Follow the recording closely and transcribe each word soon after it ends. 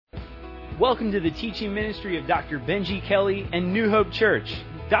Welcome to the teaching ministry of Dr. Benji Kelly and New Hope Church.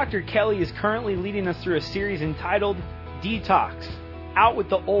 Dr. Kelly is currently leading us through a series entitled Detox, Out with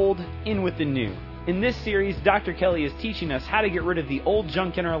the Old, In with the New. In this series, Dr. Kelly is teaching us how to get rid of the old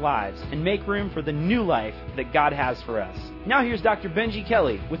junk in our lives and make room for the new life that God has for us. Now here's Dr. Benji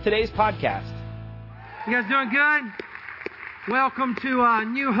Kelly with today's podcast. You guys doing good? Welcome to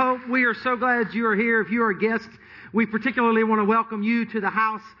New Hope. We are so glad you are here. If you are a guest, we particularly want to welcome you to the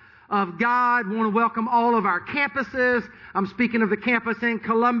house of God. We want to welcome all of our campuses. I'm speaking of the campus in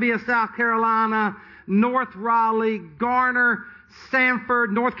Columbia, South Carolina, North Raleigh, Garner,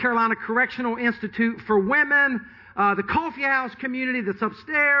 Sanford, North Carolina Correctional Institute for Women, the Coffee House community that's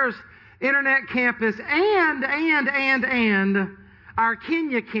upstairs, Internet campus, and our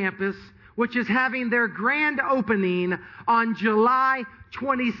Kenya campus, which is having their grand opening on July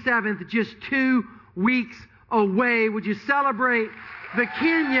 27th, just 2 weeks away. Would you celebrate the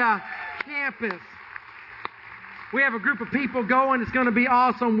Kenya campus? We have a group of people going. It's going to be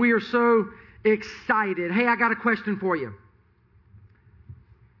awesome. We are so excited. Hey, I got a question for you.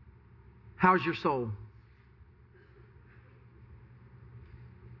 How's your soul?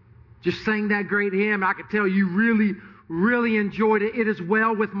 Just sang that great hymn. I could tell you really enjoyed it. It is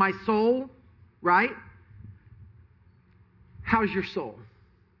well with my soul, right? How's your soul?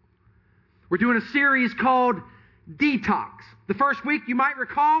 We're doing a series called Detox. The first week, you might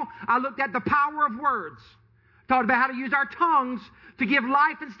recall, I looked at the power of words. Talked about how to use our tongues to give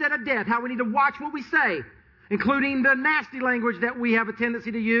life instead of death, how we need to watch what we say, including the nasty language that we have a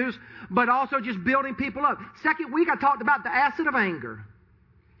tendency to use, but also just building people up. Second week, I talked about the acid of anger.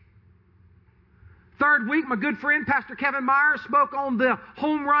 Third week, my good friend, Pastor Kevin Myers, spoke on the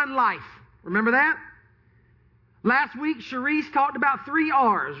home run life. Remember that? Last week, Cherise talked about 3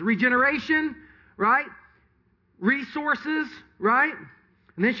 R's. Regeneration, right? Resources, right?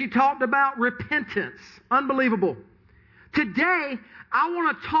 And then she talked about repentance. Unbelievable. Today, I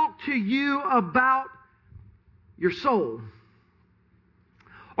want to talk to you about your soul.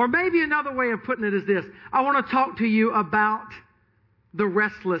 Or maybe another way of putting it is this. I want to talk to you about the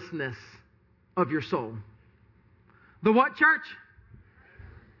restlessness of your soul. The what, church?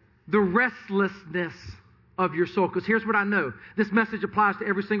 The restlessness of your soul. Because here's what I know. This message applies to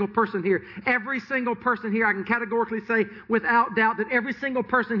every single person here. Every single person here, I can categorically say without doubt that every single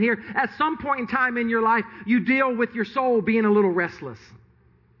person here, at some point in time in your life, you deal with your soul being a little restless.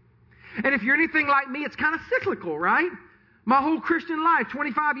 And if you're anything like me, it's kind of cyclical, right? My whole Christian life,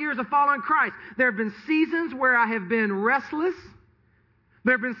 25 years of following Christ, there have been seasons where I have been restless.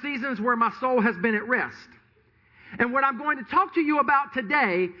 There have been seasons where my soul has been at rest. And what I'm going to talk to you about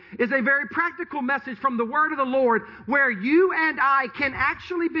today is a very practical message from the Word of the Lord where you and I can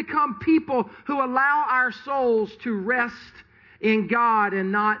actually become people who allow our souls to rest in God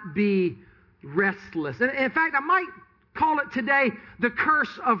and not be restless. And in fact, I might call it today the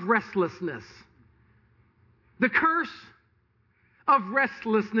curse of restlessness. The curse of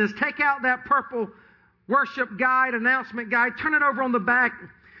restlessness. Take out that purple worship guide, announcement guide, turn it over on the back,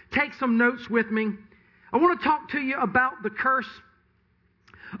 take some notes with me. I want to talk to you about the curse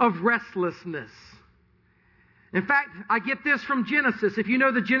of restlessness. In fact, I get this from Genesis. If you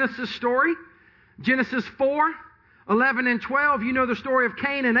know the Genesis story, Genesis 4, 11 and 12, you know the story of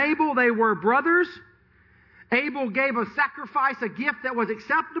Cain and Abel. They were brothers. Abel gave a sacrifice, a gift that was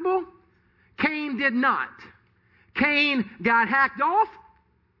acceptable. Cain did not. Cain got hacked off,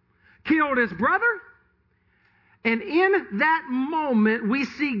 killed his brother. And in that moment, we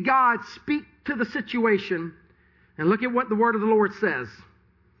see God speak to the situation. And look at what the word of the Lord says.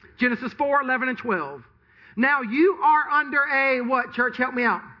 Genesis 4, 11 and 12. Now you are under a, what, church? Help me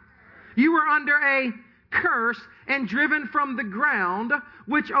out. You are under a curse and driven from the ground,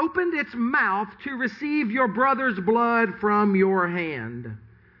 which opened its mouth to receive your brother's blood from your hand.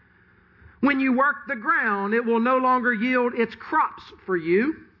 When you work the ground, it will no longer yield its crops for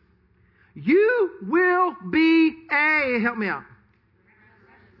you. You will be a, help me out.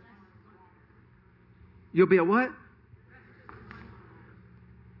 You'll be a what?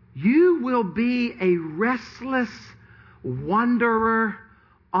 You will be a restless wanderer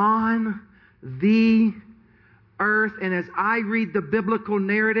on the earth. And as I read the biblical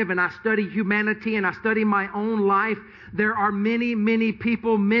narrative and I study humanity and I study my own life, there are many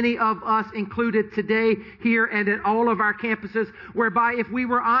people, many of us included today here and at all of our campuses, whereby if we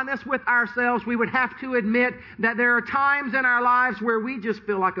were honest with ourselves, we would have to admit that there are times in our lives where we just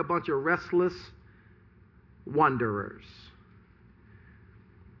feel like a bunch of restless wanderers.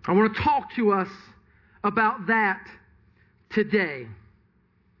 I want to talk to us about that today.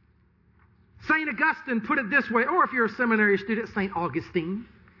 St. Augustine put it this way, or if you're a seminary student, St. Augustine.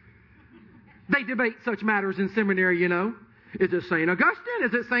 They debate such matters in seminary, you know. Is it St. Augustine?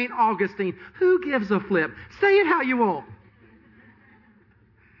 Is it St. Augustine? Who gives a flip? Say it how you want.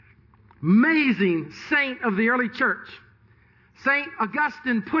 Amazing saint of the early church. St.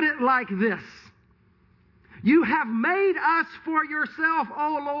 Augustine put it like this. You have made us for yourself,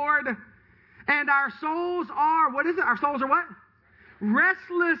 O Lord, and our souls are, what is it? Our souls are what?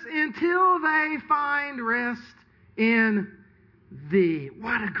 Restless until they find rest in Thee.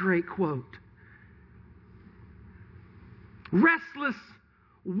 What a great quote. Restless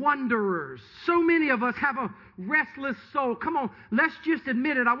wanderers. So many of us have a restless soul. Come on, let's just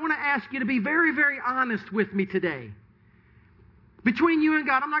admit it. I want to ask you to be very, very honest with me today. Between you and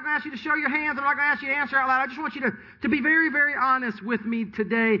God, I'm not going to ask you to show your hands. I'm not going to ask you to answer out loud. I just want you to be very, very honest with me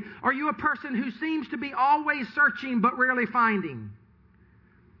today. Are you a person who seems to be always searching but rarely finding?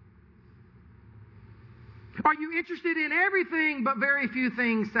 Are you interested in everything but very few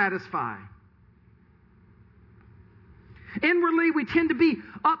things satisfy? Inwardly, we tend to be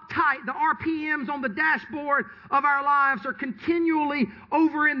uptight. The RPMs on the dashboard of our lives are continually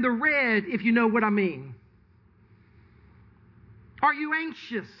over in the red, if you know what I mean. Are you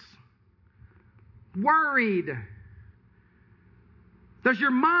anxious? Worried? Does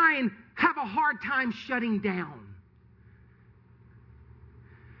your mind have a hard time shutting down?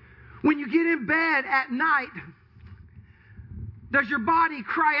 When you get in bed at night, does your body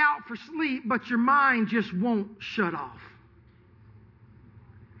cry out for sleep, but your mind just won't shut off?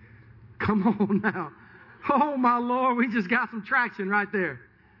 Come on now. Oh, my Lord, we just got some traction right there.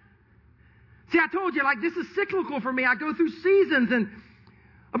 See, I told you, like, this is cyclical for me. I go through seasons, and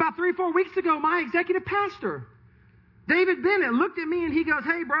about 3 or 4 weeks ago, my executive pastor, David Bennett, looked at me and he goes,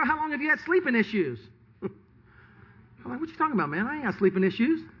 hey, bro, how long have you had sleeping issues? I'm like, what you talking about, man? I ain't got sleeping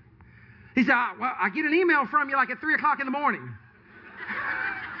issues. He said, well, I get an email from you like at 3 o'clock in the morning.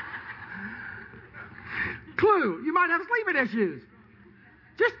 Clue, you might have sleeping issues.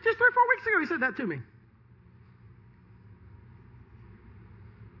 Just 3 or 4 weeks ago, he said that to me.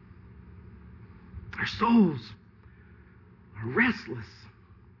 Our souls are restless.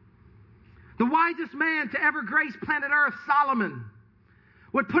 The wisest man to ever grace planet Earth, Solomon,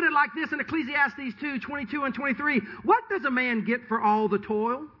 would put it like this in Ecclesiastes 2:22 and 23. What does a man get for all the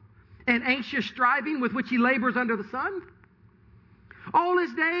toil and anxious striving with which he labors under the sun? All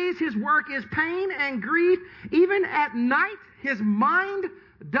his days his work is pain and grief. Even at night his mind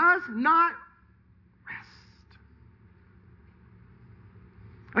does not rest.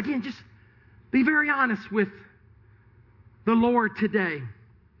 Again, just be very honest with the Lord today.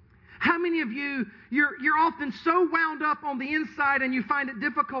 How many of you, you're often so wound up on the inside and you find it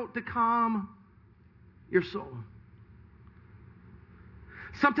difficult to calm your soul?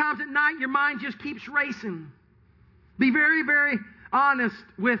 Sometimes at night your mind just keeps racing. Be very, very honest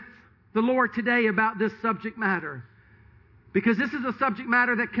with the Lord today about this subject matter. Because this is a subject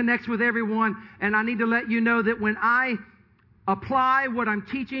matter that connects with everyone, and I need to let you know that when I apply what I'm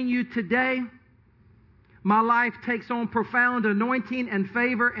teaching you today, my life takes on profound anointing and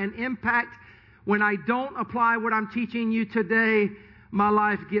favor and impact. When I don't apply what I'm teaching you today, my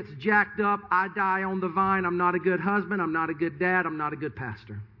life gets jacked up. I die on the vine. I'm not a good husband. I'm not a good dad. I'm not a good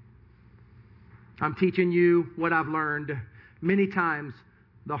pastor. I'm teaching you what I've learned many times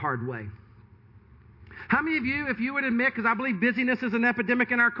the hard way. How many of you, if you would admit, because I believe busyness is an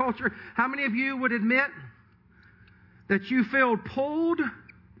epidemic in our culture, how many of you would admit that you feel pulled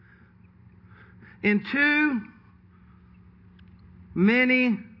in too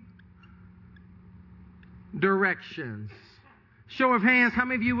many directions? Show of hands, how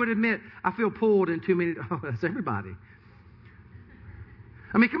many of you would admit, I feel pulled in too many? Oh, that's everybody.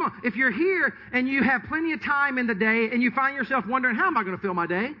 I mean, come on. If you're here and you have plenty of time in the day and you find yourself wondering, how am I going to fill my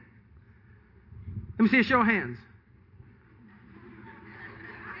day? Let me see a show of hands.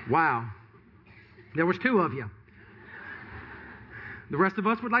 Wow. There was 2 of you. The rest of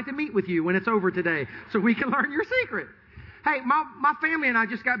us would like to meet with you when it's over today so we can learn your secret. Hey, my family and I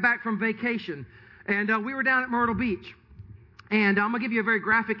just got back from vacation, and we were down at Myrtle Beach. And I'm going to give you a very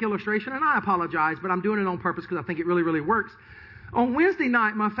graphic illustration, and I apologize, but I'm doing it on purpose because I think it really, really works. On Wednesday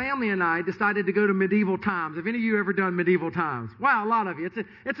night, my family and I decided to go to Medieval Times. Have any of you ever done Medieval Times? Wow, a lot of you.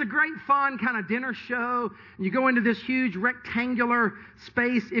 It's a great fun kind of dinner show. You go into this huge rectangular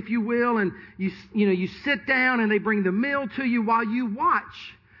space, if you will, and you sit down and they bring the meal to you while you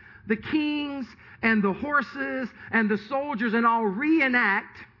watch the kings and the horses and the soldiers and all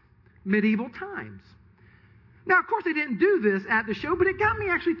reenact medieval times. Now, of course, they didn't do this at the show, but it got me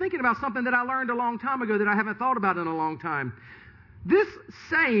actually thinking about something that I learned a long time ago that I haven't thought about in a long time. This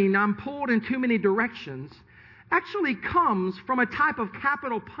saying, I'm pulled in too many directions, actually comes from a type of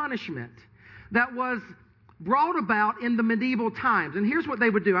capital punishment that was brought about in the medieval times. And here's what they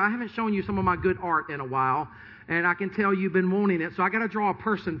would do. I haven't shown you some of my good art in a while, and I can tell you've been wanting it, so I got to draw a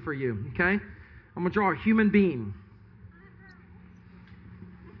person for you, okay? I'm going to draw a human being.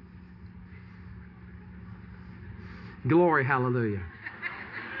 Glory, hallelujah.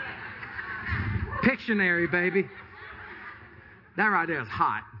 Pictionary, baby. That right there is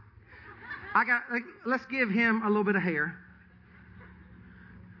hot. Let's give him a little bit of hair.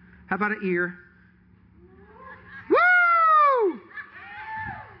 How about an ear? Woo!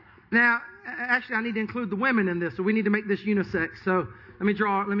 Now, actually, I need to include the women in this, so we need to make this unisex. So let me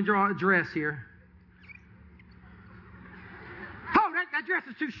draw a dress here. Oh, that dress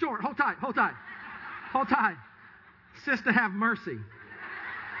is too short. Hold tight, hold tight, hold tight. Sister, have mercy.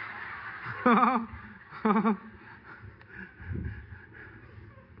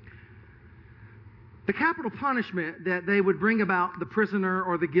 The capital punishment that they would bring about the prisoner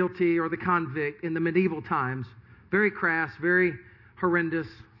or the guilty or the convict in the medieval times, very crass, very horrendous,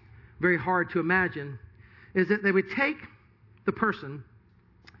 very hard to imagine, is that they would take the person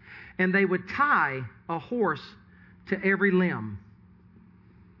and they would tie a horse to every limb.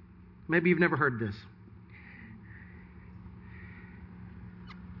 Maybe you've never heard this.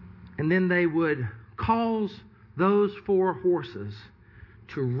 And then they would cause those 4 horses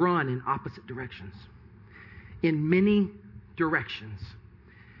to run in opposite directions, in many directions.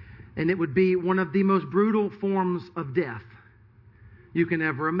 And it would be one of the most brutal forms of death you can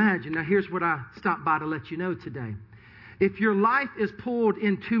ever imagine. Now, here's what I stopped by to let you know today. If your life is pulled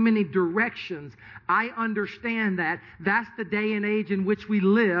in too many directions, I understand that. That's the day and age in which we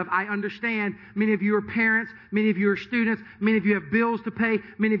live. I understand many of you are parents, many of you are students, many of you have bills to pay,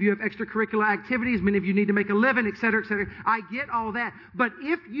 many of you have extracurricular activities, many of you need to make a living, etc., etc. I get all that. But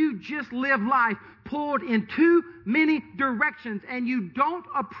if you just live life pulled in too many directions and you don't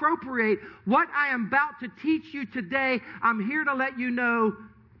appropriate what I am about to teach you today, I'm here to let you know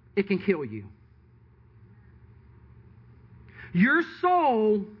it can kill you. Your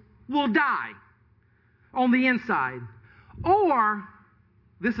soul will die on the inside. Or,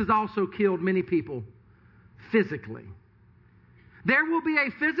 this has also killed many people physically. There will be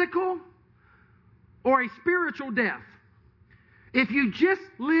a physical or a spiritual death. If you just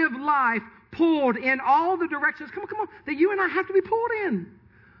live life pulled in all the directions, come on, that you and I have to be pulled in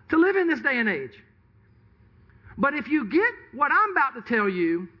to live in this day and age. But if you get what I'm about to tell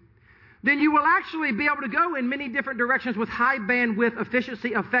you, then you will actually be able to go in many different directions with high bandwidth,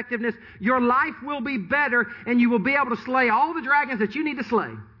 efficiency, effectiveness. Your life will be better, and you will be able to slay all the dragons that you need to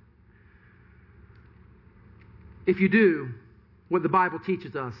slay. If you do what the Bible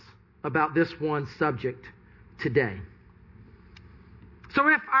teaches us about this one subject today. So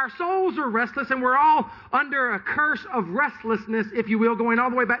if our souls are restless, and we're all under a curse of restlessness, if you will, going all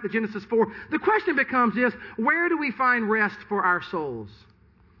the way back to Genesis 4, the question becomes this: where do we find rest for our souls?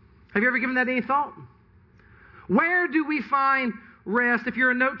 Have you ever given that any thought? Where do we find rest? If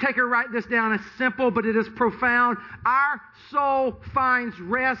you're a note taker, write this down. It's simple, but it is profound. Our soul finds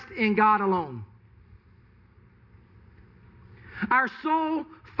rest in God alone. Our soul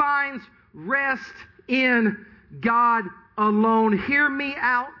finds rest in God alone. Hear me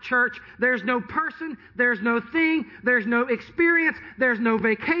out, church. There's no person, there's no thing, there's no experience, there's no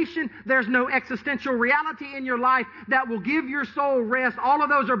vacation, there's no existential reality in your life that will give your soul rest. All of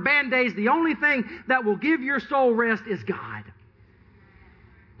those are band-aids. The only thing that will give your soul rest is God.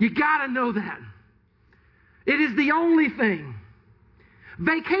 You got to know that. It is the only thing.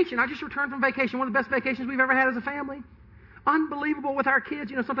 Vacation. I just returned from vacation. One of the best vacations we've ever had as a family. Unbelievable with our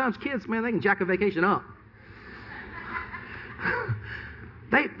kids. You know, sometimes kids, man, they can jack a vacation up.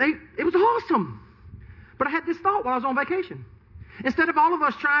 It was awesome. But I had this thought while I was on vacation. Instead of all of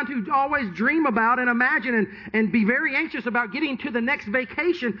us trying to always dream about and imagine and be very anxious about getting to the next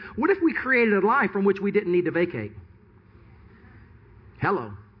vacation, what if we created a life from which we didn't need to vacate?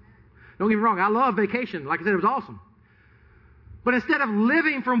 Hello. Don't get me wrong, I love vacation. Like I said, it was awesome. But instead of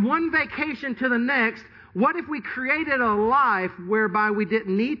living from one vacation to the next, what if we created a life whereby we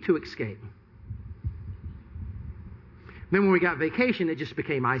didn't need to escape? Then when we got vacation, it just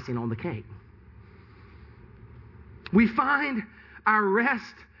became icing on the cake. We find our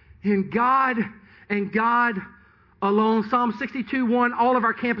rest in God and God alone. Psalm 62:1, all of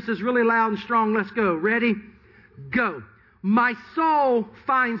our campuses really loud and strong. Let's go. Ready? Go. My soul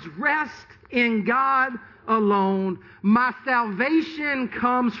finds rest in God alone. My salvation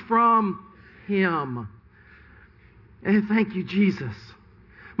comes from Him. And thank you, Jesus.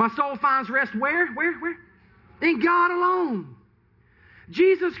 My soul finds rest where? In God alone.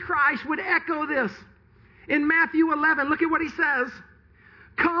 Jesus Christ would echo this. In Matthew 11, look at what He says.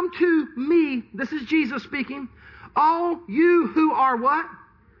 Come to me. This is Jesus speaking. All you who are what?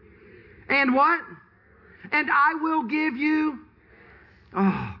 And what? And I will give you.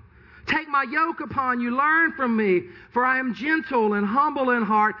 Oh, take my yoke upon you. Learn from me. For I am gentle and humble in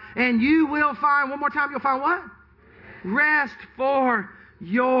heart. And you will find, one more time, you'll find what? Rest for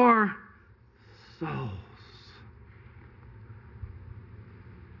your souls.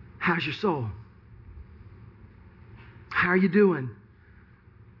 How's your soul? How are you doing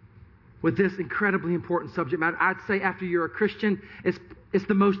with this incredibly important subject matter? I'd say after you're a Christian, it's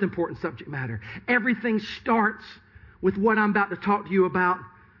the most important subject matter. Everything starts with what I'm about to talk to you about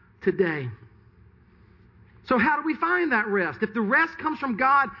today. So how do we find that rest? If the rest comes from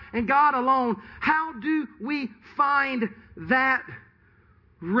God and God alone, how do we find that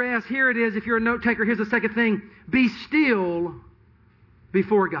rest? Here it is. If you're a note taker, here's the second thing. Be still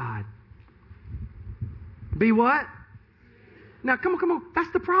before God. Be what? Now, come on.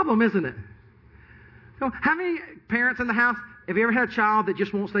 That's the problem, isn't it? How many parents in the house, have you ever had a child that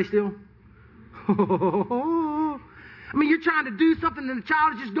just won't stay still? I mean, you're trying to do something and the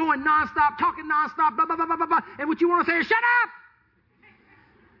child is just going nonstop, talking nonstop, blah, blah, blah, blah, blah, blah. And what you want to say is, shut up!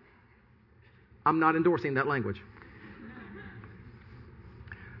 I'm not endorsing that language.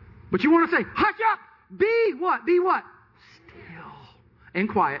 But you want to say, hush up! Be what? Be what? Still. And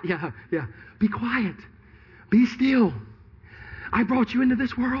quiet. Yeah. Be quiet. Be still. I brought you into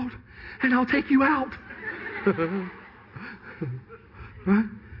this world, and I'll take you out. Right?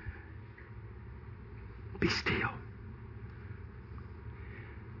 Be still.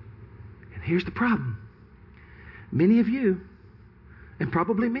 And here's the problem. Many of you, and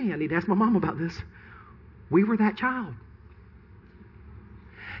probably me, I need to ask my mom about this, we were that child.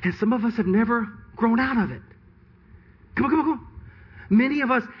 And some of us have never grown out of it. Come on. Many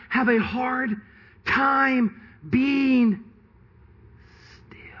of us have a hard time being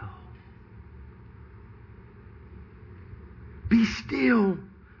still. Be still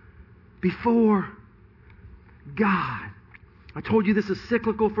before God. I told you this is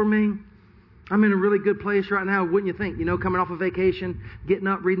cyclical for me. I'm in a really good place right now, wouldn't you think? Coming off of vacation, getting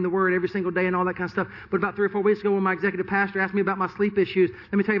up, reading the Word every single day and all that kind of stuff. But about 3 or 4 weeks ago when my executive pastor asked me about my sleep issues,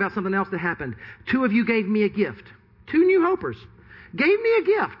 let me tell you about something else that happened. 2 of you gave me a gift. 2 New Hopers gave me a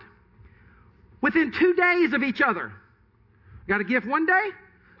gift within 2 days of each other. Got a gift one day,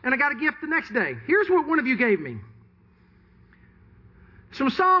 and I got a gift the next day. Here's what one of you gave me. It's from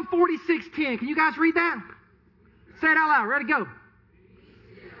Psalm 46:10. Can you guys read that? Say it out loud. Ready, go.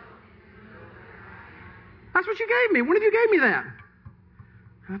 That's what you gave me. One of you gave me that.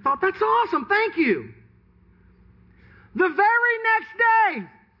 I thought, that's awesome. Thank you. The very next day,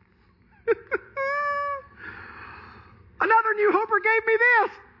 another New Hoper gave me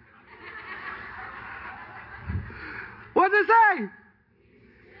this. What does it say?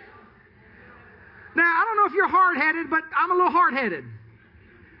 Now, I don't know if you're hard-headed, but I'm a little hard-headed.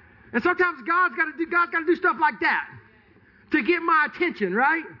 And sometimes God's got to do stuff like that to get my attention,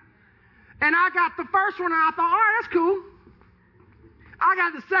 right? And I got the first one, and I thought, all right, that's cool. I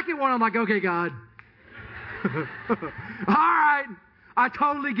got the second one. I'm like, okay, God. All right. I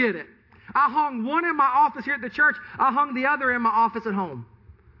totally get it. I hung one in my office here at the church. I hung the other in my office at home.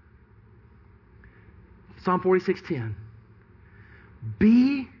 Psalm 46:10.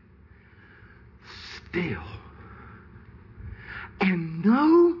 Be still and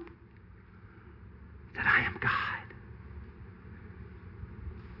know that I am God.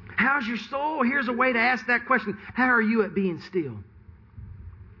 How's your soul? Here's a way to ask that question. How are you at being still?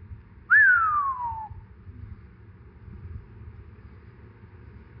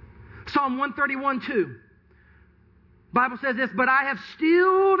 Psalm 131:2. Bible says this, but I have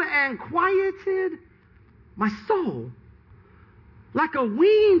stilled and quieted my soul like a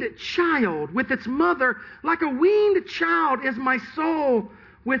weaned child with its mother. Like a weaned child is my soul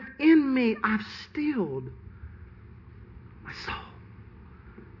within me. I've stilled my soul.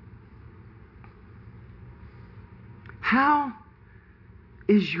 How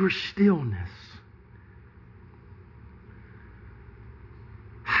is your stillness?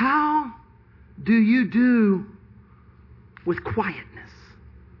 How do you do with quietness?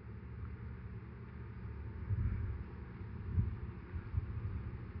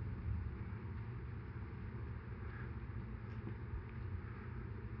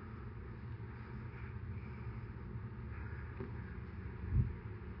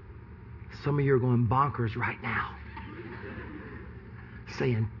 Some of you are going bonkers right now,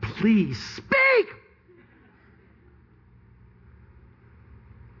 saying, please speak.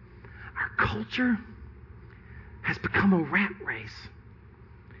 Our culture has become a rat race.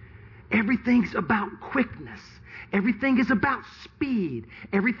 Everything's about quickness. Everything is about speed.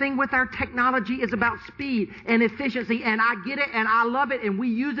 Everything with our technology is about speed and efficiency. And I get it and I love it and we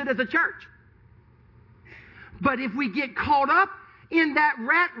use it as a church. But if we get caught up in that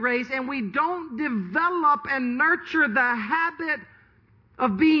rat race and we don't develop and nurture the habit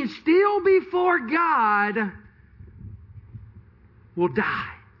of being still before God, we'll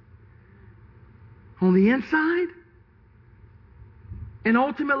die. On the inside and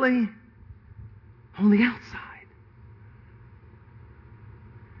ultimately on the outside.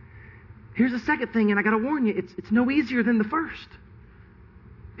 Here's the second thing, and I got to warn you, it's no easier than the first.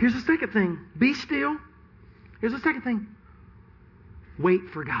 Here's the second thing. Be still. Here's the second thing. Wait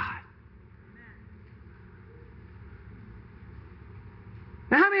for God.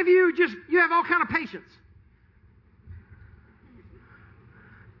 Now, how many of you you have all kind of patience?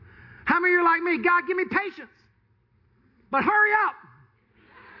 How many of you are like me? God, give me patience. But hurry up.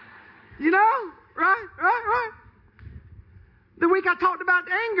 You know? Right? The week I talked about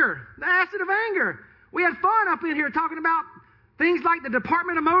anger, the acid of anger. We had fun up in here talking about things like the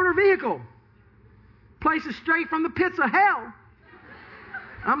Department of Motor Vehicle. Places straight from the pits of hell.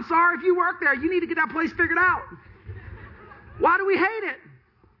 I'm sorry if you work there. You need to get that place figured out. Why do we hate it?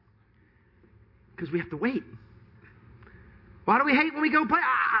 Because we have to wait. Why do we hate when we go play?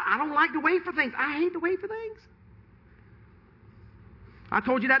 I don't like to wait for things. I hate to wait for things. I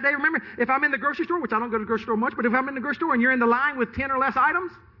told you that day, remember, if I'm in the grocery store, which I don't go to the grocery store much, but if I'm in the grocery store and you're in the line with 10 or less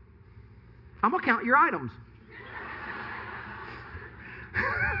items, I'm going to count your items.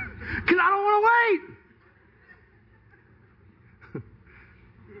 Because I don't want to wait.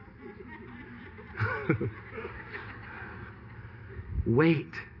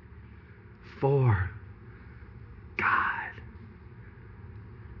 Wait for God.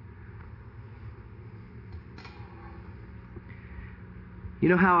 You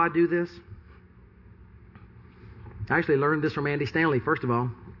know how I do this? I actually learned this from Andy Stanley, first of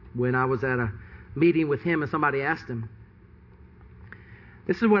all, when I was at a meeting with him and somebody asked him.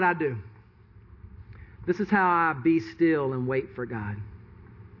 This is what I do. This is how I be still and wait for God.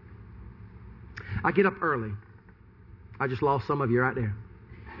 I get up early. I just lost some of you right there.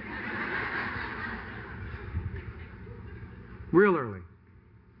 Real early.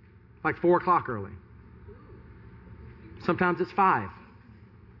 Like 4 o'clock early. Sometimes it's 5.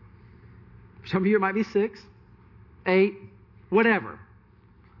 Some of you it might be 6, 8, whatever.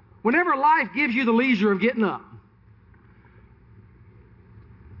 Whenever life gives you the leisure of getting up.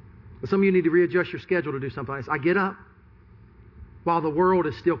 But some of you need to readjust your schedule to do something like this. I get up while the world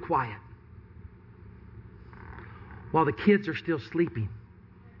is still quiet. While the kids are still sleeping.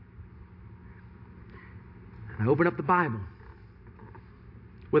 I open up the Bible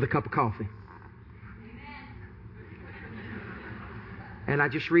with a cup of coffee. And I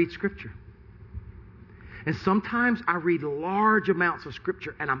just read Scripture. And sometimes I read large amounts of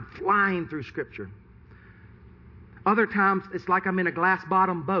Scripture and I'm flying through Scripture. Other times it's like I'm in a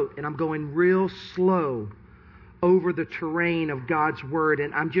glass-bottom boat and I'm going real slow over the terrain of God's Word.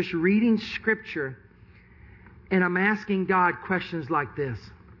 And I'm just reading Scripture and I'm asking God questions like this.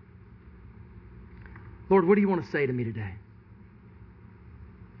 Lord, what do you want to say to me today?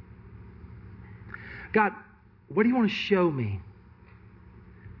 God, what do you want to show me?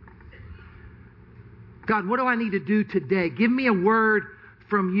 God, what do I need to do today? Give me a word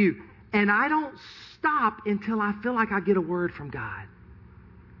from you. And I don't stop until I feel like I get a word from God.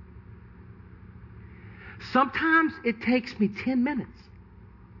 Sometimes it takes me 10 minutes.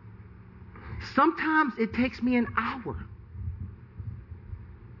 Sometimes it takes me an hour.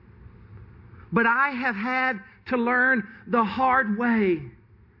 But I have had to learn the hard way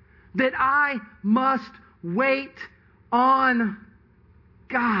that I must wait on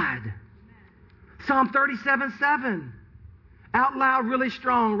God. Psalm 37:7. Out loud, really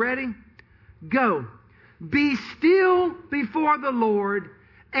strong. Ready? Go. Be still before the Lord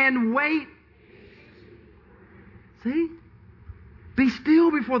and wait. See? Be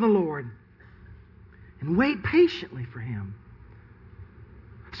still before the Lord and wait patiently for Him.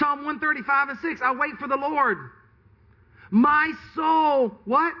 Psalm 135:6. I wait for the Lord. My soul,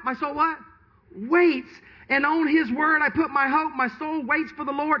 what? My soul what? Waits. And on His word I put my hope. My soul waits for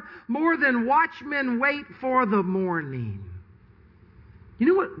the Lord more than watchmen wait for the morning. You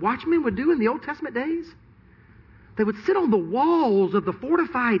know what watchmen would do in the Old Testament days? They would sit on the walls of the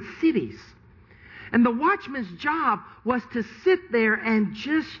fortified cities. And the watchman's job was to sit there and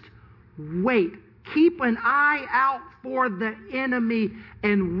just wait. Keep an eye out for the enemy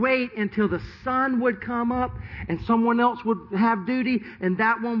and wait until the sun would come up and someone else would have duty and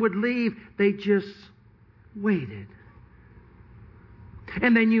that one would leave. They just waited.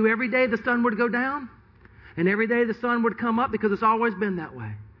 And they knew every day the sun would go down and every day the sun would come up because it's always been that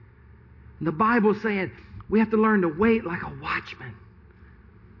way. And the Bible's saying we have to learn to wait like a watchman.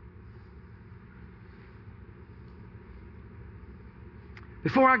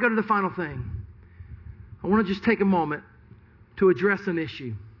 Before I go to the final thing, I want to just take a moment to address an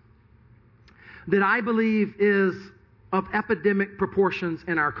issue that I believe is of epidemic proportions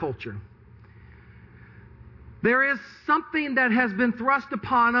in our culture. There is something that has been thrust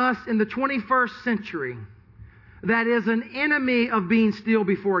upon us in the 21st century that is an enemy of being still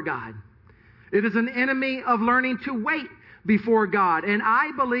before God. It is an enemy of learning to wait before God. And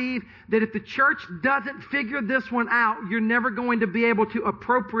I believe that if the church doesn't figure this one out, you're never going to be able to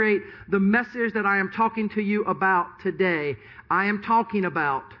appropriate the message that I am talking to you about today. I am talking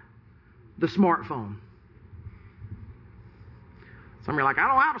about the smartphone. Some of you are like, I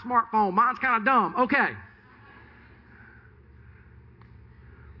don't have a smartphone. Mine's kind of dumb. Okay.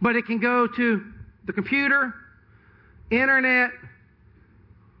 But it can go to the computer, internet.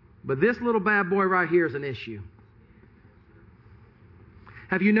 But this little bad boy right here is an issue.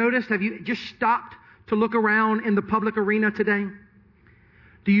 Have you noticed? Have you just stopped to look around in the public arena today?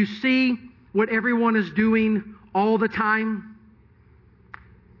 Do you see what everyone is doing all the time?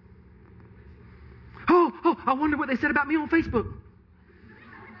 Oh, I wonder what they said about me on Facebook.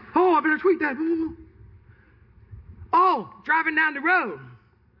 Oh, I better tweet that. Oh, driving down the road.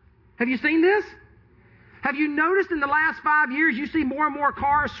 Have you seen this? Have you noticed in the last 5 years you see more and more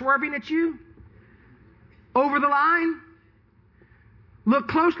cars swerving at you over the line? Look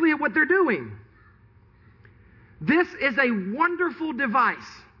closely at what they're doing. This is a wonderful device.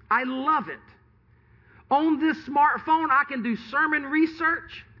 I love it. On this smartphone, I can do sermon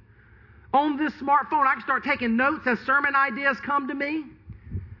research. On this smartphone, I can start taking notes as sermon ideas come to me.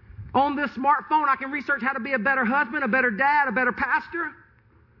 On this smartphone, I can research how to be a better husband, a better dad, a better pastor.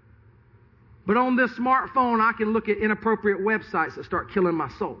 But on this smartphone, I can look at inappropriate websites that start killing my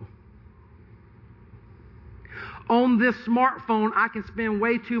soul. On this smartphone, I can spend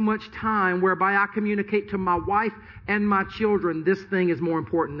way too much time whereby I communicate to my wife and my children this thing is more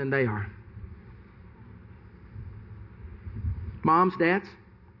important than they are. Moms, dads,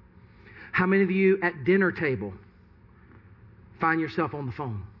 how many of you at dinner table find yourself on the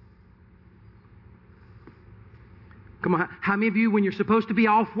phone? Come on, how many of you when you're supposed to be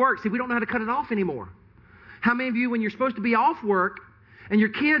off work, see, we don't know how to cut it off anymore. How many of you when you're supposed to be off work and your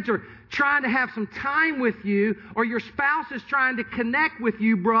kids are trying to have some time with you, or your spouse is trying to connect with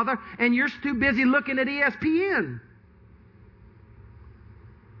you, brother, and you're too busy looking at ESPN?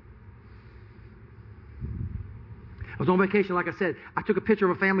 I was on vacation, like I said. I took a picture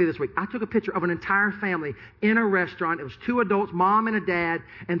of a family this week. I took a picture of an entire family in a restaurant. It was 2 adults, mom and a dad,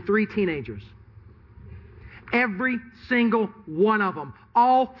 and 3 teenagers. Every single one of them,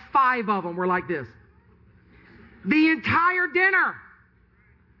 all 5 of them were like this. The entire dinner.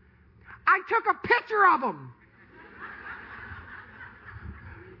 I took a picture of them.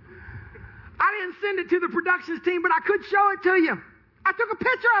 I didn't send it to the productions team, but I could show it to you. I took a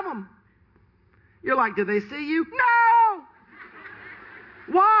picture of them. You're like, did they see you? No!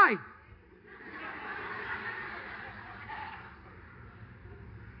 Why?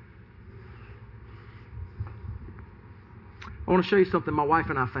 I want to show you something my wife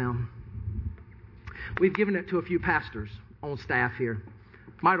and I found. We've given it to a few pastors on staff here.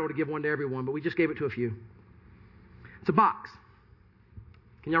 Might ought to give one to everyone, but we just gave it to a few. It's a box.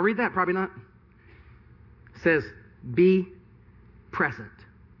 Can y'all read that? Probably not. It says, be present.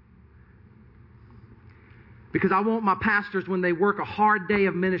 Because I want my pastors, when they work a hard day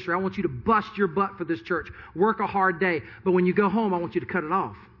of ministry, I want you to bust your butt for this church. Work a hard day. But when you go home, I want you to cut it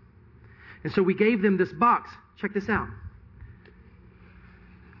off. And so we gave them this box. Check this out.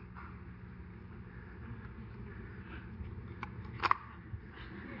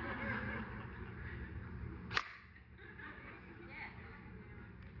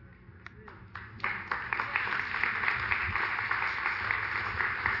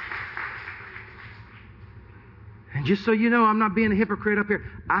 And just so you know, I'm not being a hypocrite up here.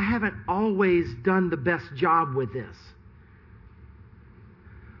 I haven't always done the best job with this.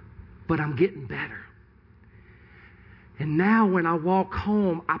 But I'm getting better. And now when I walk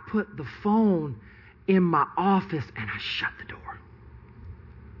home, I put the phone in my office and I shut the door.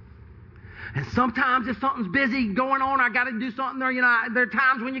 And sometimes if something's busy going on, I got to do something there. There are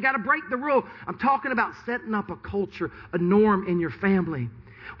times when you got to break the rule. I'm talking about setting up a culture, a norm in your family,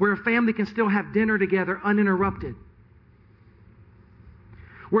 where a family can still have dinner together uninterrupted.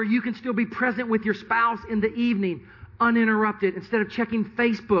 Where you can still be present with your spouse in the evening uninterrupted instead of checking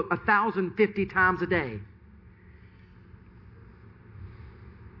Facebook 1,050 times a day.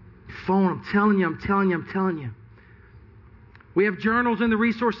 phone. I'm telling you. We have journals in the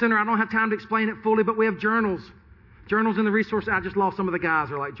Resource Center. I don't have time to explain it fully, but we have journals. Journals in the Resource Center. I just lost some of the guys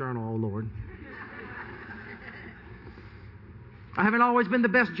who are like, journal, oh Lord. I haven't always been the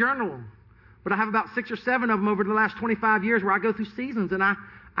best journaler, but I have about 6 or 7 of them over the last 25 years where I go through seasons and I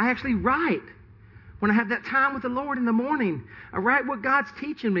actually write. When I have that time with the Lord in the morning, I write what God's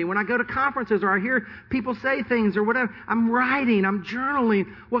teaching me. When I go to conferences or I hear people say things or whatever, I'm writing, I'm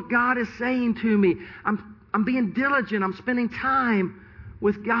journaling what God is saying to me. I'm being diligent. I'm spending time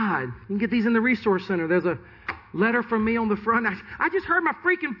with God. You can get these in the Resource Center. There's a letter from me on the front. I just heard my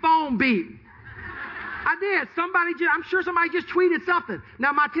freaking phone beep. I did. I'm sure somebody just tweeted something.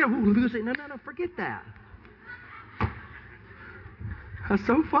 Now my people say, no, forget that. That's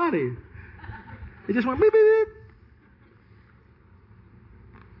so funny. It just went beep, beep, beep.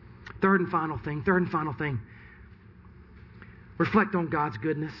 Third and final thing. Reflect on God's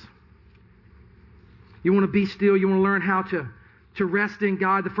goodness. You want to be still. You want to learn how to rest in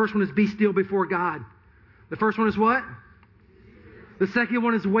God. The first one is be still before God. The first one is what? The second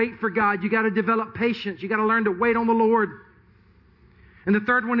one is wait for God. You got to develop patience. You got to learn to wait on the Lord. And the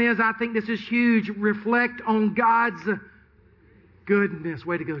third one is, I think this is huge, reflect on God's goodness.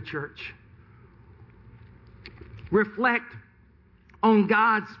 Way to go, church. Reflect on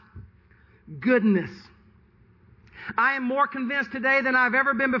God's goodness. I am more convinced today than I've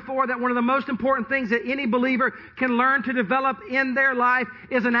ever been before that one of the most important things that any believer can learn to develop in their life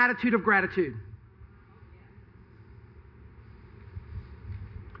is an attitude of gratitude.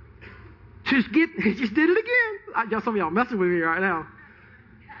 Just did it again. Some of y'all messing with me right now.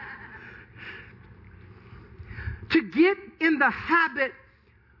 To get in the habit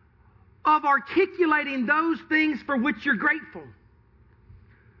of articulating those things for which you're grateful.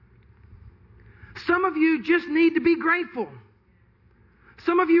 Some of you just need to be grateful.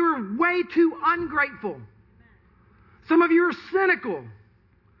 Some of you are way too ungrateful. Some of you are cynical.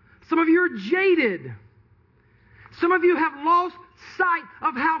 Some of you are jaded. Some of you have lost sight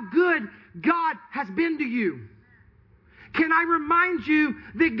of how good God has been to you. Can I remind you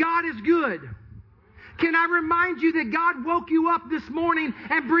that God is good? Can I remind you that God woke you up this morning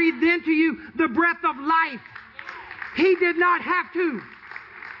and breathed into you the breath of life? He did not have to.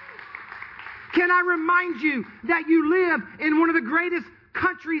 Can I remind you that you live in one of the greatest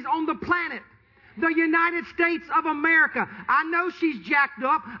countries on the planet, the United States of America? I know she's jacked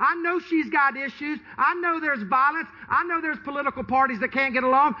up. I know she's got issues. I know there's violence. I know there's political parties that can't get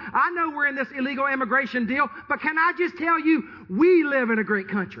along. I know we're in this illegal immigration deal. But can I just tell you, we live in a great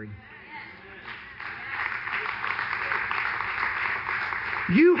country.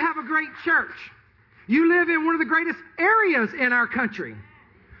 You have a great church. You live in one of the greatest areas in our country.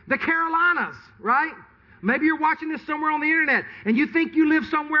 The Carolinas, right? Maybe you're watching this somewhere on the internet and you think you live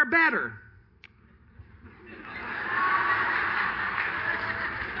somewhere better.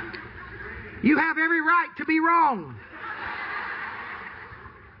 You have every right to be wrong.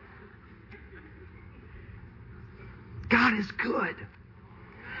 God is good.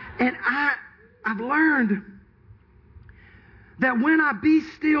 And I've learned that when I be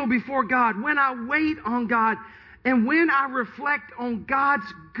still before God, when I wait on God, and when I reflect on God's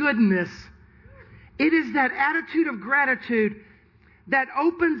goodness, it is that attitude of gratitude that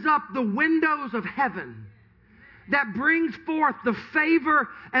opens up the windows of heaven, that brings forth the favor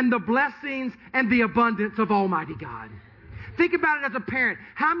and the blessings and the abundance of Almighty God. Think about it as a parent.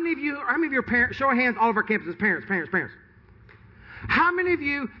 How many of your parents, show of hands, all of our campuses, parents. How many of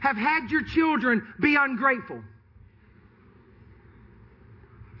you have had your children be ungrateful?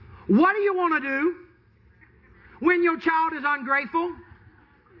 What do you want to do when your child is ungrateful?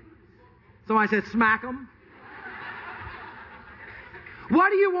 Somebody said smack them.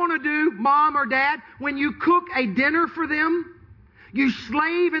 What do you want to do, mom or dad, when you cook a dinner for them? You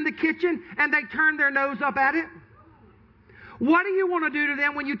slave in the kitchen and they turn their nose up at it? What do you want to do to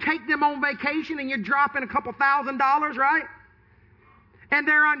them when you take them on vacation and you're dropping a couple $1,000, right? And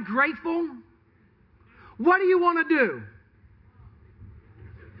they're ungrateful? What do you want to do?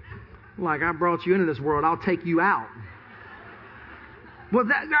 Like, I brought you into this world, I'll take you out. Well,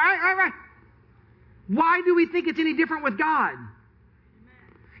 right. Why do we think it's any different with God?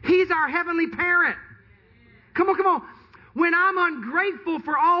 He's our heavenly parent. Come on. When I'm ungrateful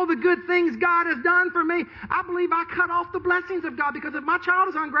for all the good things God has done for me, I believe I cut off the blessings of God, because if my child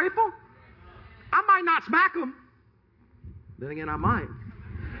is ungrateful, I might not smack them. Then again, I might.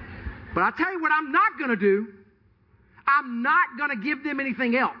 But I tell you what I'm not going to do. I'm not going to give them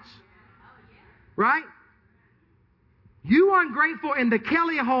anything else. Right? You ungrateful in the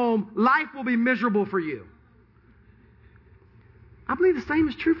Kelly home, life will be miserable for you. I believe the same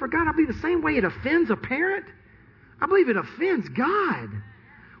is true for God. I believe the same way it offends a parent, I believe it offends God.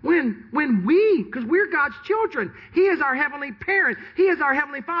 When we, because we're God's children, He is our heavenly parent, He is our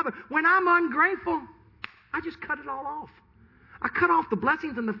heavenly Father. When I'm ungrateful, I just cut it all off. I cut off the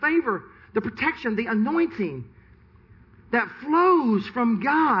blessings and the favor, the protection, the anointing that flows from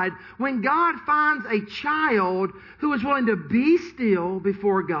God when God finds a child who is willing to be still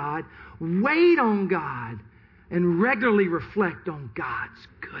before God, wait on God, and regularly reflect on God's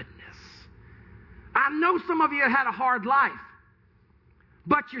goodness. I know some of you had a hard life,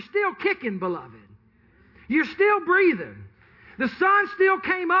 but you're still kicking, beloved. You're still breathing. The sun still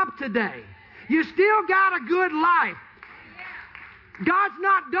came up today. You still got a good life. God's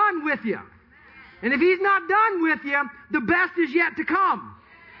not done with you. And if He's not done with you, the best is yet to come.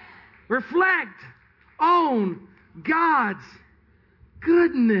 Reflect on God's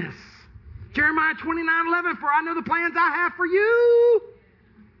goodness. Jeremiah 29:11, for I know the plans I have for you.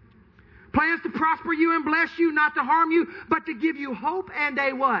 Plans to prosper you and bless you, not to harm you, but to give you hope and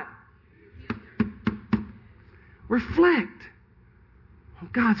a what? Reflect on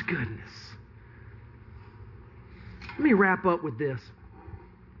God's goodness. Let me wrap up with this.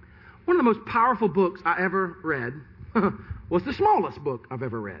 One of the most powerful books I ever read was the smallest book I've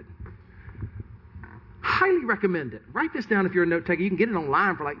ever read. Highly recommend it. Write this down if you're a note taker. You can get it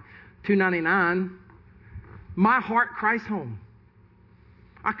online for like $2.99. My Heart Cries Home.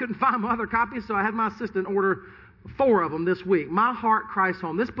 I couldn't find my other copies, so I had my assistant order 4 of them this week. My Heart Cries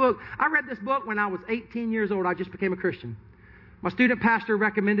Home. This book, I read this book when I was 18 years old. I just became a Christian. My student pastor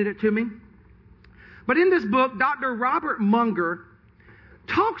recommended it to me. But in this book, Dr. Robert Munger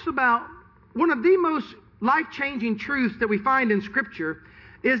talks about one of the most life-changing truths that we find in Scripture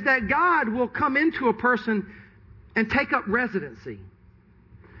is that God will come into a person and take up residency.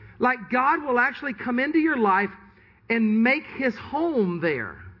 Like God will actually come into your life and make His home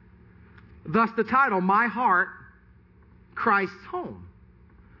there. Thus the title, My Heart, Christ's Home.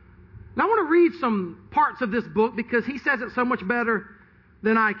 Now I want to read some parts of this book because he says it so much better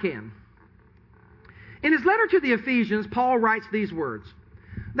than I can. In his letter to the Ephesians, Paul writes these words,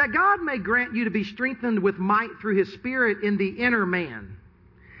 that God may grant you to be strengthened with might through His Spirit in the inner man,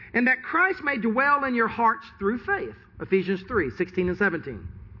 and that Christ may dwell in your hearts through faith. Ephesians 3:16 and 17.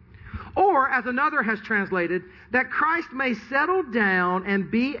 Or, as another has translated, that Christ may settle down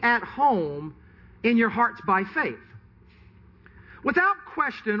and be at home in your hearts by faith. Without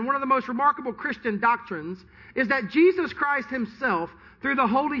question, one of the most remarkable Christian doctrines is that Jesus Christ Himself, through the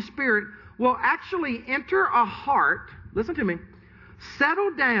Holy Spirit, will actually enter a heart, listen to me,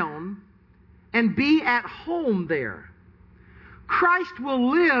 settle down and be at home there. Christ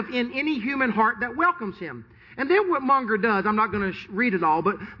will live in any human heart that welcomes Him. And then what Munger does, I'm not going to read it all,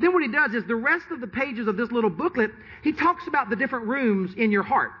 but then what he does is the rest of the pages of this little booklet, he talks about the different rooms in your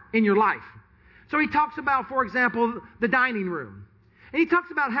heart, in your life. So he talks about, for example, the dining room. And he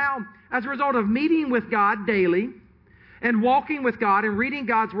talks about how, as a result of meeting with God daily and walking with God and reading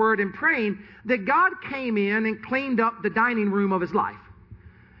God's Word and praying, that God came in and cleaned up the dining room of his life.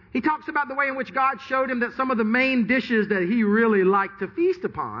 He talks about the way in which God showed him that some of the main dishes that he really liked to feast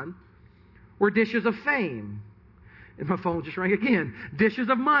upon were dishes of fame. And my phone just rang again. Dishes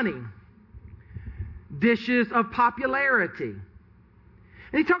of money. Dishes of popularity.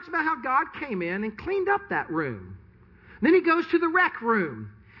 And he talks about how God came in and cleaned up that room. Then he goes to the rec room.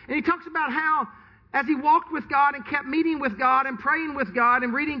 And he talks about how, as he walked with God and kept meeting with God and praying with God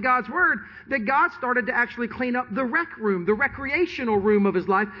and reading God's Word, that God started to actually clean up the rec room, the recreational room of his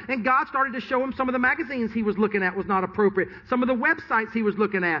life. And God started to show him some of the magazines he was looking at was not appropriate, some of the websites he was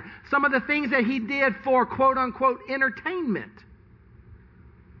looking at, some of the things that he did for quote-unquote entertainment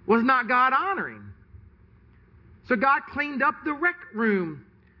was not God-honoring. So God cleaned up the rec room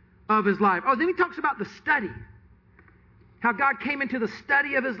of his life. Oh, then he talks about the study. How God came into the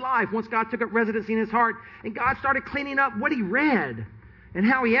study of his life once God took up residency in his heart, and God started cleaning up what he read and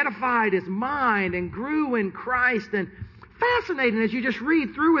how he edified his mind and grew in Christ. And fascinating as you just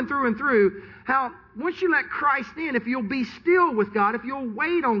read through and through and through how once you let Christ in, if you'll be still with God, if you'll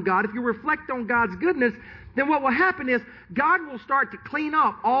wait on God, if you reflect on God's goodness, then what will happen is God will start to clean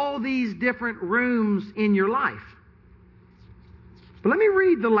up all these different rooms in your life. But let me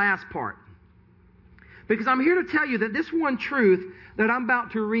read the last part. Because I'm here to tell you that this one truth that I'm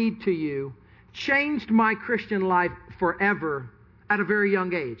about to read to you changed my Christian life forever at a very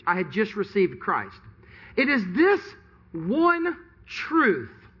young age. I had just received Christ. It is this one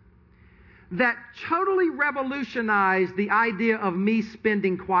truth that totally revolutionized the idea of me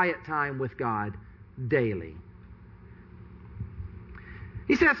spending quiet time with God daily.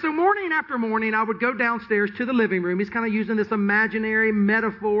 He says, so morning after morning, I would go downstairs to the living room. He's kind of using this imaginary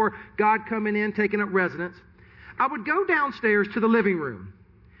metaphor, God coming in, taking up residence. I would go downstairs to the living room.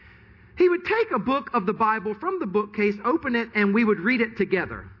 He would take a book of the Bible from the bookcase, open it, and we would read it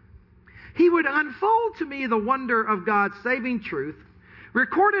together. He would unfold to me the wonder of God's saving truth,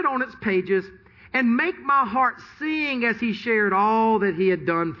 record it on its pages, and make my heart sing as he shared all that he had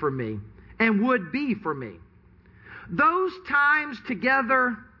done for me and would be for me. Those times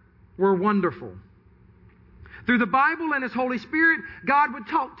together were wonderful. Through the Bible and His Holy Spirit, God would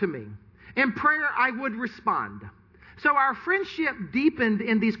talk to me. In prayer, I would respond. So our friendship deepened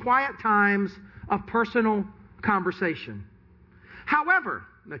in these quiet times of personal conversation. However,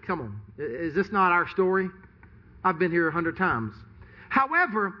 now come on, is this not our story? I've been here 100 times.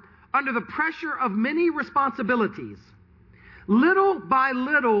 However, under the pressure of many responsibilities, little by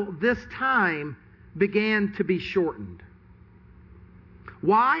little, this time began to be shortened.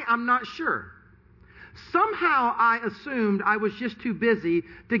 Why? I'm not sure. Somehow I assumed I was just too busy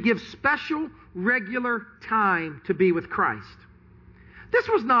to give special, regular time to be with Christ. This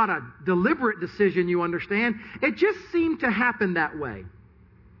was not a deliberate decision, you understand. It just seemed to happen that way.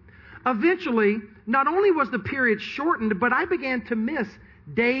 Eventually, not only was the period shortened, but I began to miss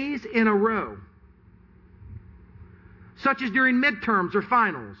days in a row, such as during midterms or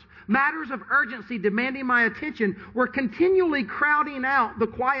finals. Matters of urgency demanding my attention were continually crowding out the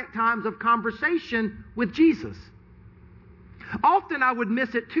quiet times of conversation with Jesus. Often I would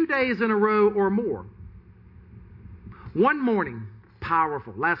miss it 2 days in a row or more. One morning,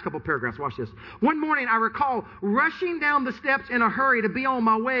 powerful, last couple paragraphs, watch this. One morning I recall rushing down the steps in a hurry to be on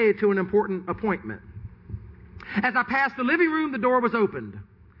my way to an important appointment. As I passed the living room, the door was opened.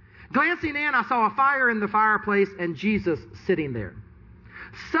 Glancing in, I saw a fire in the fireplace and Jesus sitting there.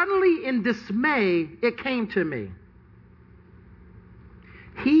 Suddenly, in dismay, it came to me.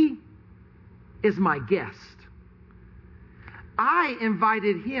 He is my guest. I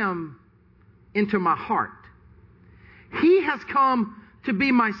invited him into my heart. He has come to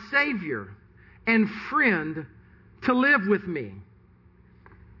be my Savior and friend, to live with me.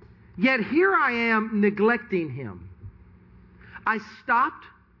 Yet here I am neglecting him. I stopped,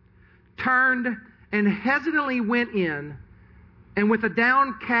 turned, and hesitantly went in, and with a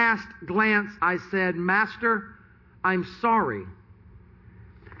downcast glance I said, Master, I'm sorry.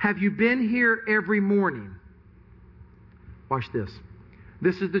 Have you been here every morning? Watch this.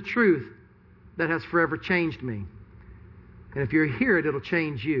 This is the truth that has forever changed me. And if you hear it, it'll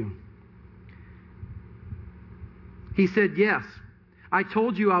change you. He said, yes, I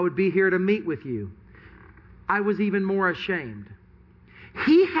told you I would be here to meet with you. I was even more ashamed.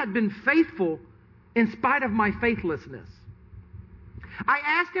 He had been faithful in spite of my faithlessness. I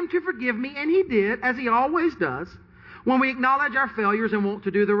asked him to forgive me, and he did, as he always does, when we acknowledge our failures and want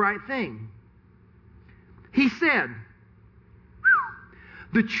to do the right thing. He said,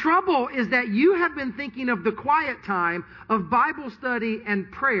 the trouble is that you have been thinking of the quiet time of Bible study and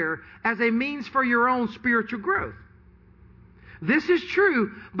prayer as a means for your own spiritual growth. This is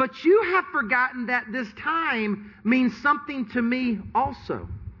true, but you have forgotten that this time means something to me also.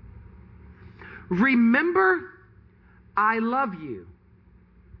 Remember, I love you.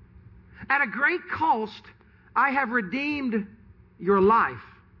 At a great cost, I have redeemed your life.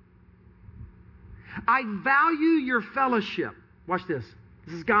 I value your fellowship. Watch this.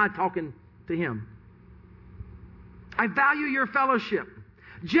 This is God talking to him. I value your fellowship.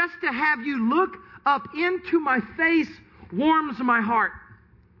 Just to have you look up into my face warms my heart.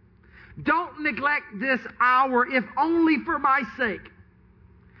 Don't neglect this hour, if only for my sake.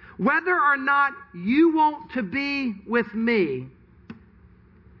 Whether or not you want to be with me,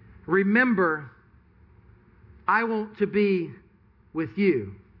 remember, I want to be with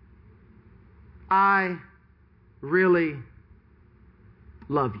you. I really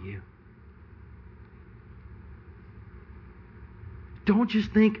love you. Don't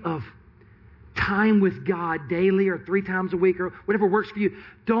just think of time with God daily or 3 times a week or whatever works for you.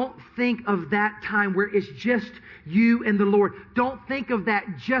 Don't think of that time where it's just you and the Lord. Don't think of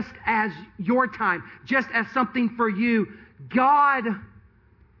that just as your time, just as something for you. God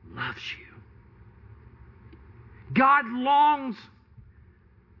loves you. God longs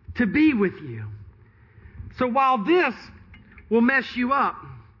to be with you. So while this will mess you up,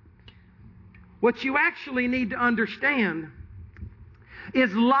 what you actually need to understand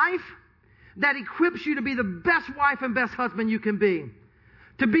is life that equips you to be the best wife and best husband you can be,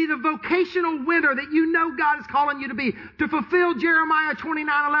 to be the vocational winner that you know God is calling you to be, to fulfill Jeremiah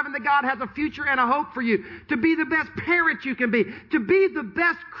 29:11, that God has a future and a hope for you, to be the best parent you can be, to be the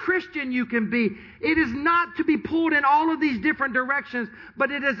best Christian you can be. It is not to be pulled in all of these different directions, but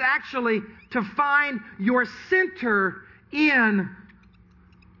it is actually to find your center in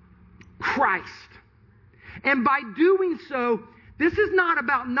Christ. And by doing so, this is not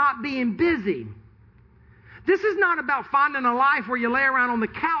about not being busy. This is not about finding a life where you lay around on the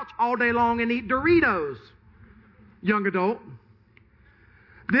couch all day long and eat Doritos, young adult.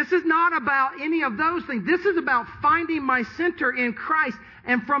 This is not about any of those things. This is about finding my center in Christ.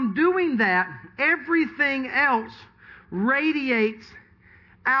 And from doing that, everything else radiates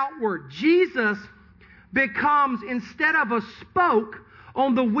outward. Jesus becomes, instead of a spoke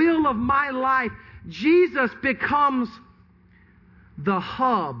on the wheel of my life, Jesus becomes the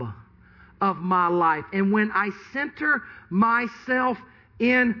hub of my life. And when I center myself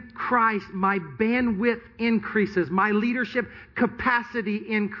in Christ, my bandwidth increases, my leadership capacity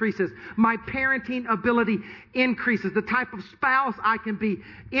increases, my parenting ability increases, the type of spouse I can be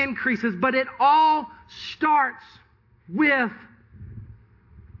increases. But it all starts with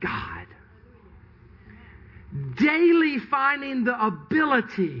God. Daily finding the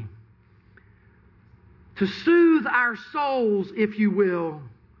ability to soothe our souls, if you will,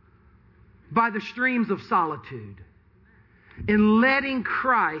 by the streams of solitude, and letting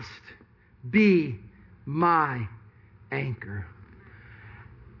Christ be my anchor.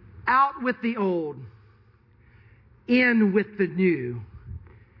 Out with the old, in with the new,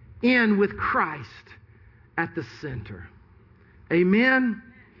 in with Christ at the center. Amen?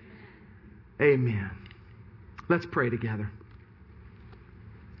 Amen. Let's pray together.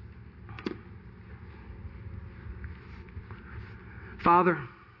 Father,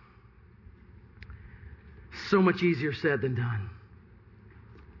 so much easier said than done.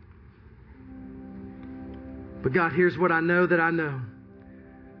 But God, here's what I know that I know.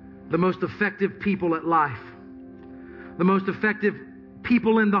 The most effective people at life, the most effective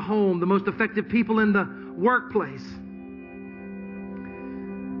people in the home, the most effective people in the workplace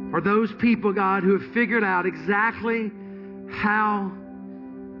are those people, God, who have figured out exactly how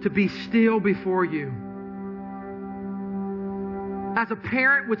to be still before you. As a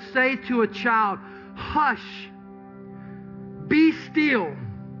parent would say to a child, hush, be still.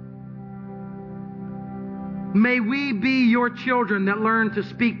 May we be your children that learn to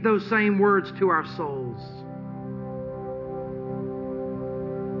speak those same words to our souls.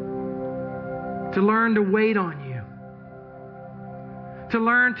 To learn to wait on you. To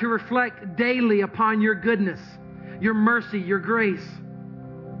learn to reflect daily upon your goodness, your mercy, your grace.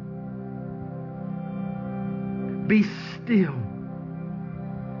 Be still,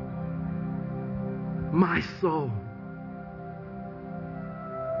 my soul.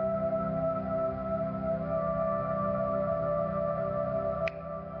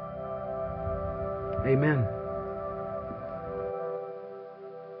 Amen.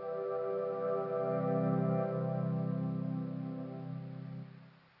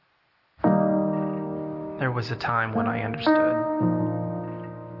 There was a time when I understood,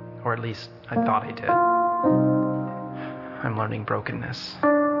 or at least I thought I did. I'm learning brokenness.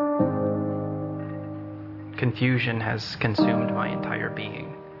 Confusion has consumed my entire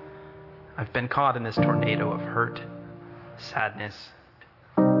being. I've been caught in this tornado of hurt, sadness,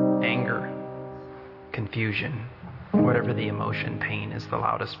 anger, confusion, whatever the emotion, pain is the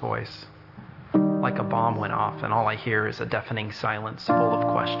loudest voice. Like a bomb went off and all I hear is a deafening silence full of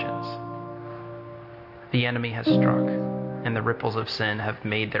questions. The enemy has struck and the ripples of sin have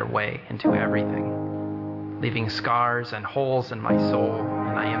made their way into everything, leaving scars and holes in my soul,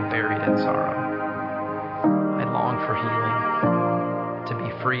 and I am buried in sorrow. I long for healing, to be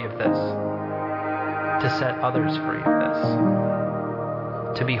free of this, to set others free of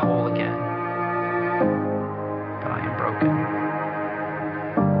this, to be whole again. But I am broken.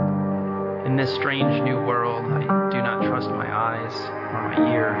 In this strange new world, I do not trust my eyes or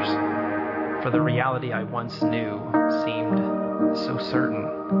my ears, for the reality I once knew seemed so certain.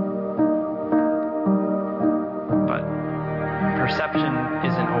 But perception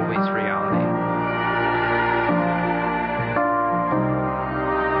isn't always reality.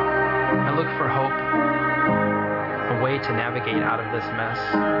 I look for hope, a way to navigate out of this mess.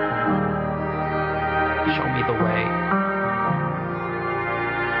 Show me the way.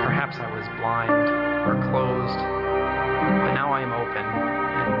 Perhaps I was blind or closed, but now I am open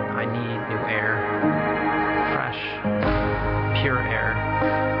and I need new air, fresh, pure air.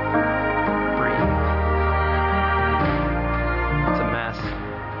 Breathe. It's a mess.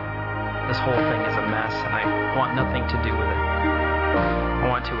 This whole thing is a mess and I want nothing to do with it. I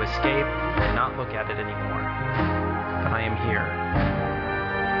want to escape and not look at it anymore. But I am here,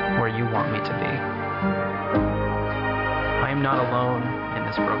 where you want me to be. I am not alone in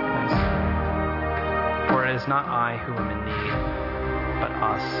this brokenness, for it is not I who am in need, but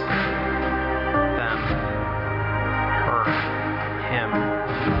us, them, her, him.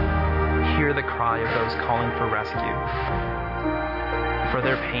 Hear the cry of those calling for rescue, for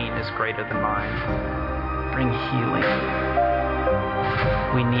their pain is greater than mine. Bring healing.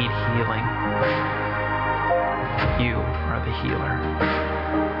 We need healing. You are the healer.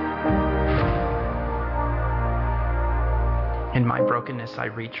 In my brokenness, I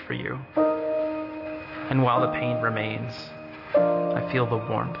reach for you. And while the pain remains, I feel the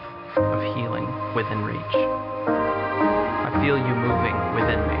warmth of healing within reach. I feel you moving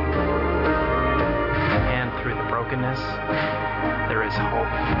within me. And through the brokenness, there is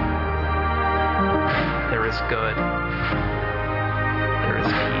hope. There is good. There is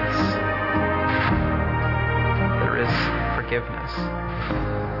peace. There is forgiveness.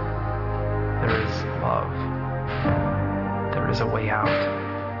 There is love. There is a way out.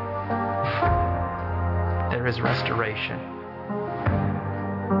 There is restoration.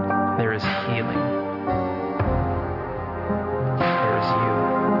 There is healing. There is you.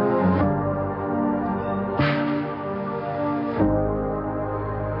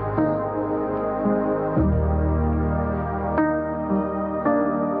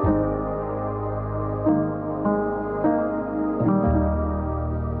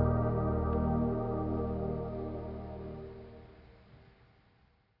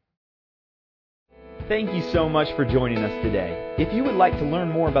 Thank you so much for joining us today. If you would like to learn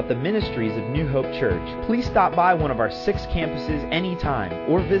more about the ministries of New Hope Church, please stop by one of our 6 campuses anytime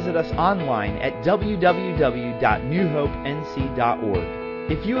or visit us online at www.newhopenc.org.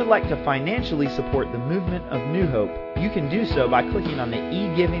 If you would like to financially support the movement of New Hope, you can do so by clicking on the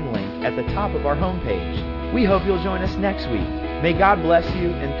e-giving link at the top of our homepage. We hope you'll join us next week. May God bless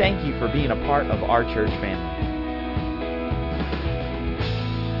you, and thank you for being a part of our church family.